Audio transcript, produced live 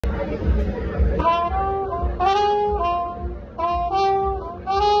What's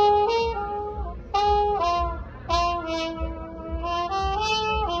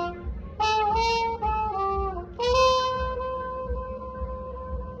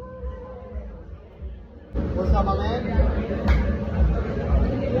up, my man?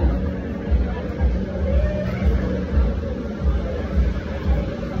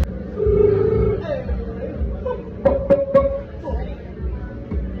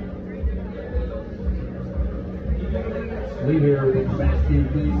 We here with the backstage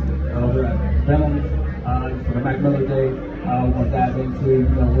we're at Venom for the Mac Miller Day. We want to dive into, you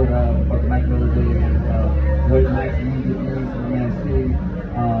know, what the Mac Miller Day and what Mac's music means for the man Steve.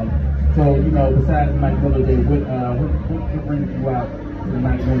 So, you know, besides Mac Miller Day, what brings you out to the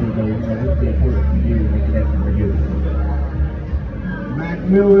Mac Miller Day? You know, what's the important for you and the connection for you? Mac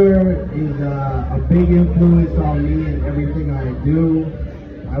Miller is a big influence on me and everything I do.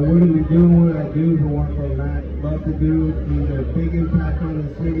 I wouldn't be doing what I do if it weren't for Mac. Love the dude. He's a big impact on the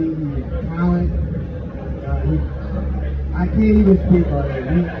city. He's a talent. I can't even speak on it.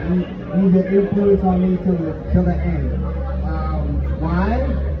 He's an influence on me till the end. Why?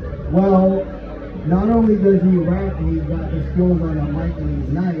 Well, not only does he rap and he's got the skills on the mic and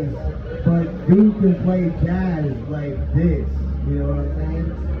he's nice, but dude can play jazz like this. You know what I'm saying?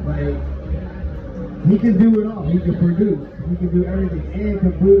 Like, he can do it all. He can produce. He can do everything. And to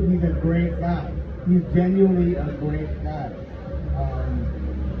boot, he's a great guy. He's genuinely a great guy.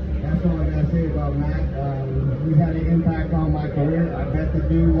 That's all I gotta say about Mac. He's had an impact on my career. I met the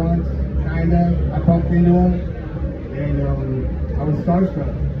dude once, kinda. I bumped into him, and I was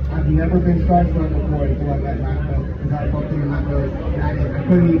starstruck. I've never been starstruck before until I met Mac because I bumped into Mac and I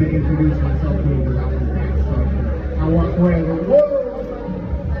couldn't even introduce myself to him because I was that starstruck. I walked away and go, whoa!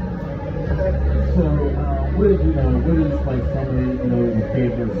 So, what is like some of your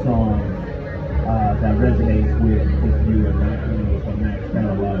favorite songs that resonates with you and from Mac's kind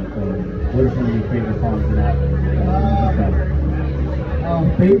of life? So, what are some of your favorite songs in that?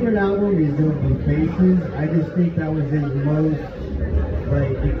 Favorite album is gonna be Faces. I just think that was his most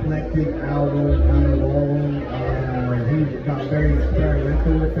like eclectic album out of all of them. He got very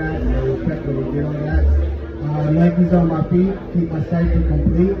experimental with that, and I respect what he did on that. Nike's on my feet, keep my cycle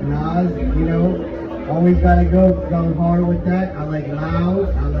complete. Nas, you know, always gotta go hard with that. I like Loud.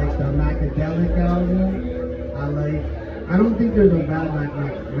 I like the Macadelic album. I don't think there's a bad Mac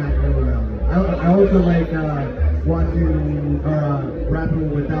Miller album. I also like watching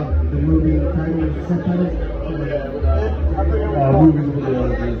rapping without the movie subtitles. Movies with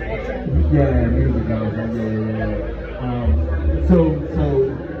music So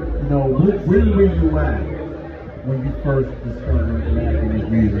you know, where were you at when you first discovered Mac and his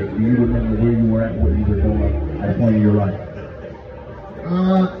music? Do you remember where you were at, what you were doing at a point in your life?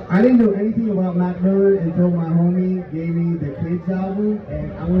 I didn't know anything about Mac Miller until my homie gave me the Kids album,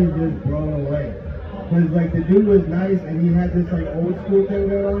 and I was just blown away. Because like the dude was nice, and he had this like old school thing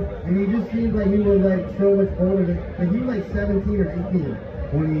going on, and he just seemed like he was like so much older than, like he was like 17 or 18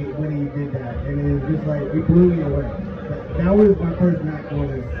 when he did that, and it was just like it blew me away. That was my first Mac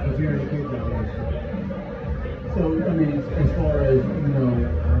Miller was hearing the Kids album. So, I mean, as far as, you know,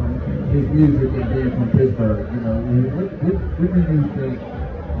 his music and being from Pittsburgh, you know, what do you think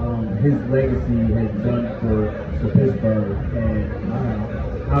his legacy has done for Pittsburgh, and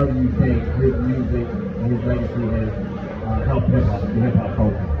how do you think his music and his legacy has helped the hip-hop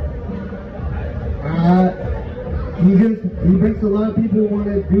culture? He makes a lot of people want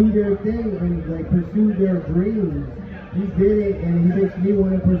to do their thing and like pursue their dreams. He did it, and he makes me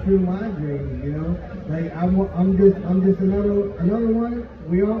want to pursue my dreams. You know, like I'm just another one.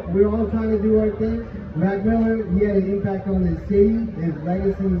 We're all trying to do our thing. Mac Miller, he had an impact on the city. His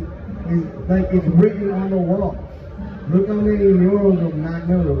legacy is like it's written on the wall. Look how many murals of Mac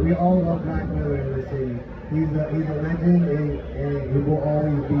Miller. We all love Mac Miller in the city. He's a legend, and he will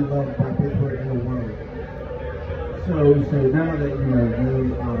always be loved by Pittsburgh and the world. So now that you know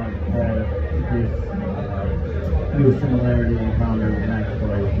you have this similarity and common with Mac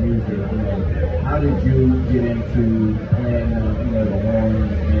for his music, you know, how did you get into playing the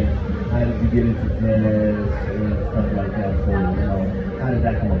horns, and how did you get into jazz and stuff like that? So you know, how did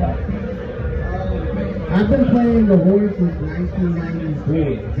that come about? I've been playing the horn since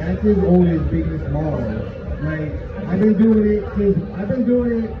 1994. That's as old as Big and Small. Like I've been doing it for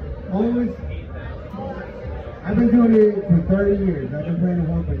 30 years. I've been playing the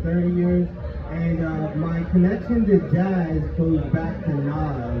horn for 30 years. And my connection to jazz goes back to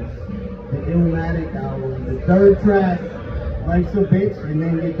Nas, the Illmatic album. The third track, Life's a Bitch, and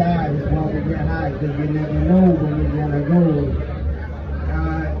then you die while we get high, because you never know when you're gonna go.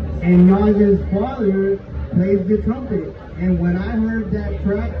 And Nas's father plays the trumpet. And when I heard that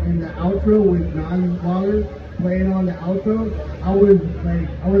track and the outro with Nas's father playing on the outro, I was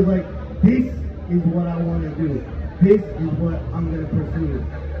like, this is what I want to do. This is what I'm going to pursue.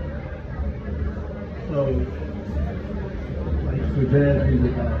 So jazz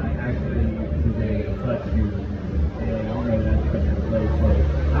music actually today touch you, and that's such a place. So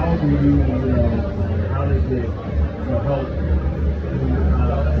how do you, how does it help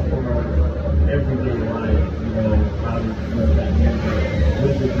for everyday life? How does that music, what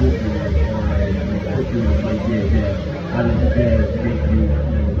does it do for you? How does jazz make you,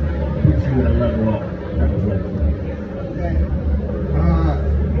 put you at a level up type of way?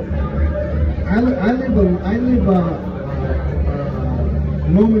 I live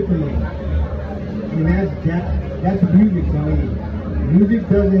moment to me, and that's music to me. Music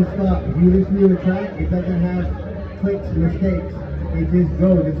doesn't stop. If you listen to a track, it doesn't have clicks, mistakes. It just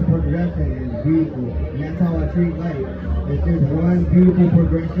goes. It's a progression. It's beautiful, and that's how I treat life. It's just one beautiful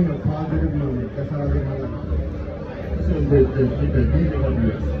progression of positive moments. That's how I live my life. So does music help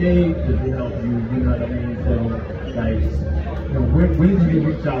you escape? Does it help you? You know what I mean? So like, when do you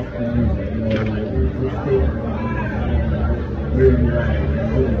reach out to music? Like what state? Where you at,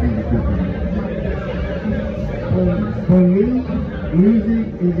 what is music good for me, music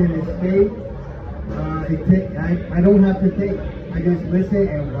is an escape. I don't have to think. I just listen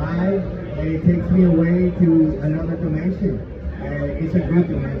and vibe, and it takes me away to another dimension. And it's a good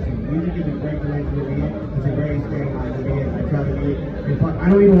dimension. Music is a great dimension to be in. It's a great state of mind to be in. I try to be in. I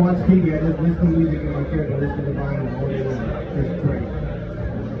don't even watch TV. I just listen to music in my crib and listen to vinyl all day long. It's great.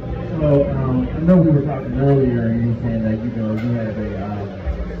 So, I know we were talking earlier, and you were saying that, you had an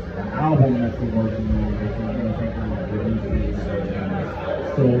album that you're working on, that you're thinking about releasing.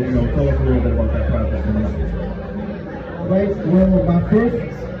 So, tell us a little bit about that project. Right, well, my first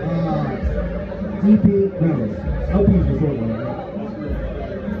EP, LP is the short one, right?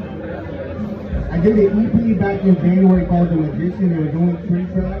 I did an EP back in January called The Magician. It was only 3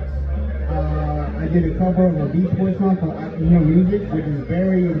 tracks. I did a cover of a Beach Boys song called I Can Hear Music, which is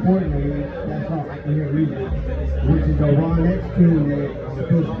very important to me. That song, I Can Hear Music, which is a Ron X tune that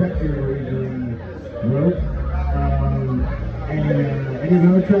Phil Spector originally wrote. And I did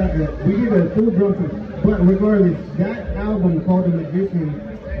another track. We did a full drum set. But regardless, that album called The Magician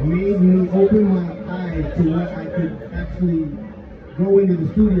made me open my eyes to what I could actually go into the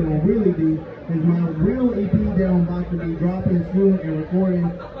studio and really do. Because my real EP that I'm about to be dropping soon and recording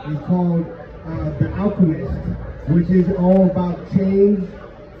is called The Alchemist, which is all about change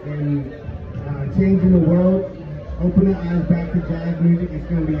and changing the world, opening eyes back to jazz music. It's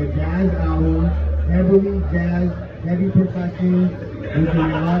going to be a jazz album, heavily jazz, heavy percussion. There's going to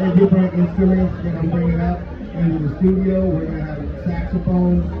be a lot of different instruments that I'm bringing up into the studio. We're going to have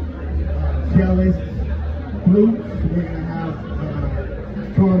saxophones, cellists, flutes. We're going to have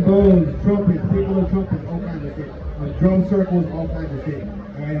trombones, trumpets, piccolo trumpets, all kinds of shit. Drum circles, all kinds of shit.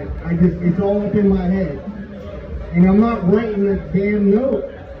 And it's all up in my head. And I'm not writing a damn note.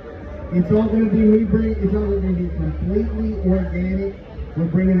 It's all going to be it's all going to be completely organic. We're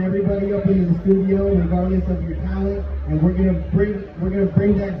bringing everybody up into the studio, regardless of your talent, and we're gonna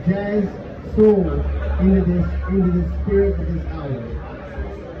bring that jazz soul into the spirit of this album.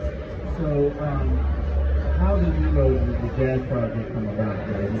 So, how did the jazz project come about?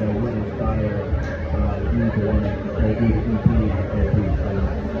 What inspired you to want to do the EP and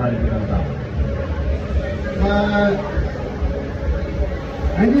how did it come about?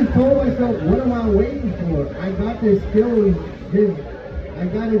 I just told myself, what am I waiting for? I got this skill. I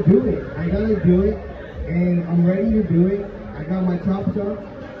gotta do it. And I'm ready to do it. I got my chops up.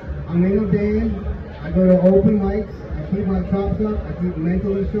 I'm in a band. I go to open mics. I keep my chops up. I keep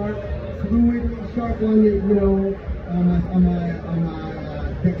mentally sharp, fluidly sharp on the, on my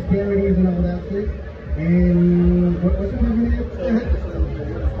dexterities and all that shit. And what's the name?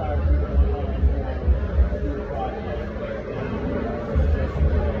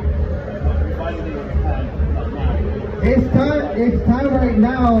 It's time right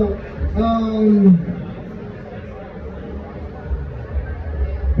now,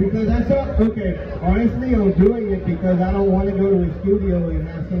 because honestly I'm doing it because I don't want to go to a studio and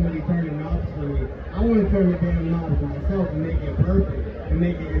have somebody turn the knobs for me. I want to turn the damn knobs myself and make it perfect and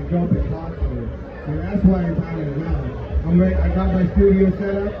make it as dope as possible. So that's why the time is now. I'm ready. I got my studio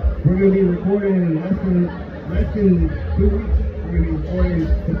set up. We're going to be recording in less than 2 weeks. We're going to be recording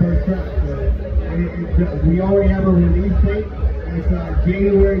the first track. So we already have a release date. It's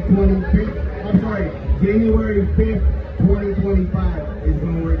January 25th. I'm sorry, January 5th, 2025 is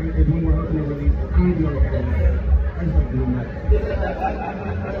when we're hoping to release it. I just like doing that.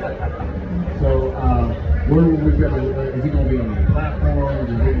 where will we be able to, is he going to be on the platform? Is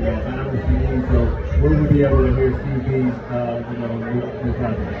he going to be on vinyl CD? So where will we be able to hear Steve B's, new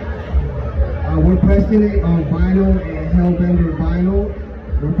project? We're pressing it on vinyl and Hellbender vinyl.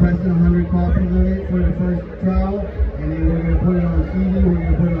 We're pressing 100 copies of it for the first trial, and then we're going to put it on CD, we're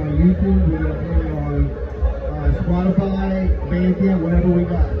going to put it on YouTube, we're going to put it on Spotify, Bandcamp, whatever we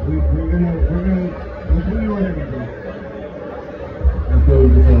got. We're put it on everything. And so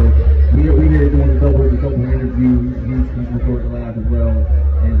we here doing the double interview. He's recording live as well,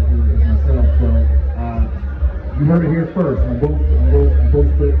 and myself. So you heard it here first. On both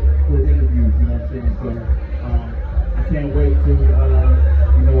split interviews. You know what I'm saying? So I can't wait to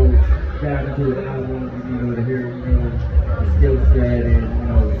dive into his album. To hear the skill set and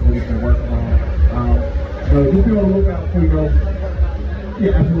what he's been working on. So just be on the lookout for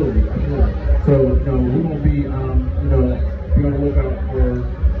yeah, absolutely. So we're gonna be be on the lookout for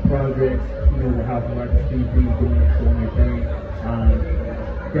projects. The Houzeof and Steve B doing their thing.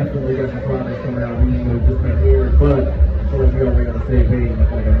 Definitely got some projects coming out. We just not here, but we already got the same page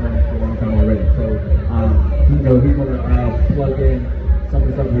like a month for a long time already. So he's gonna plug in some of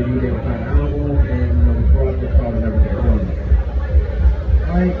the stuff we do there with the album and the project and everything.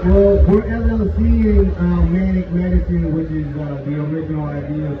 Alright, well, we're LLC in Manic Medicine, which is the original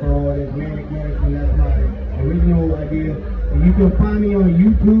idea for all this. Manic Medicine, that's my original idea. And you can find me on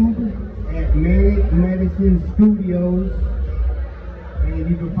YouTube at Manic Medicine Studios. And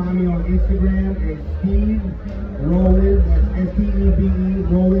you can find me on Instagram at Steve Rowland, that's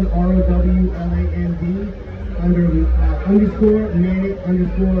STEVE, Rowland, ROWLAND, under _Manic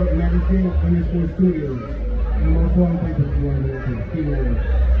 _Medicine _Studios. And also on places if you want to do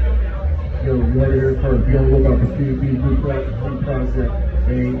Yo, you heard it here first. Be on the lookout for Steve B's new project,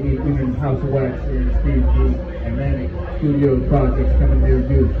 and even Waxx and Steve B and Manic Studios projects coming near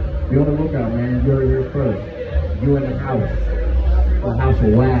you. Be on the lookout, man. You heard it here first. You in the house. The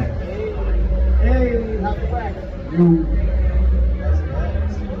Houzeof. Hey, Houzeof. You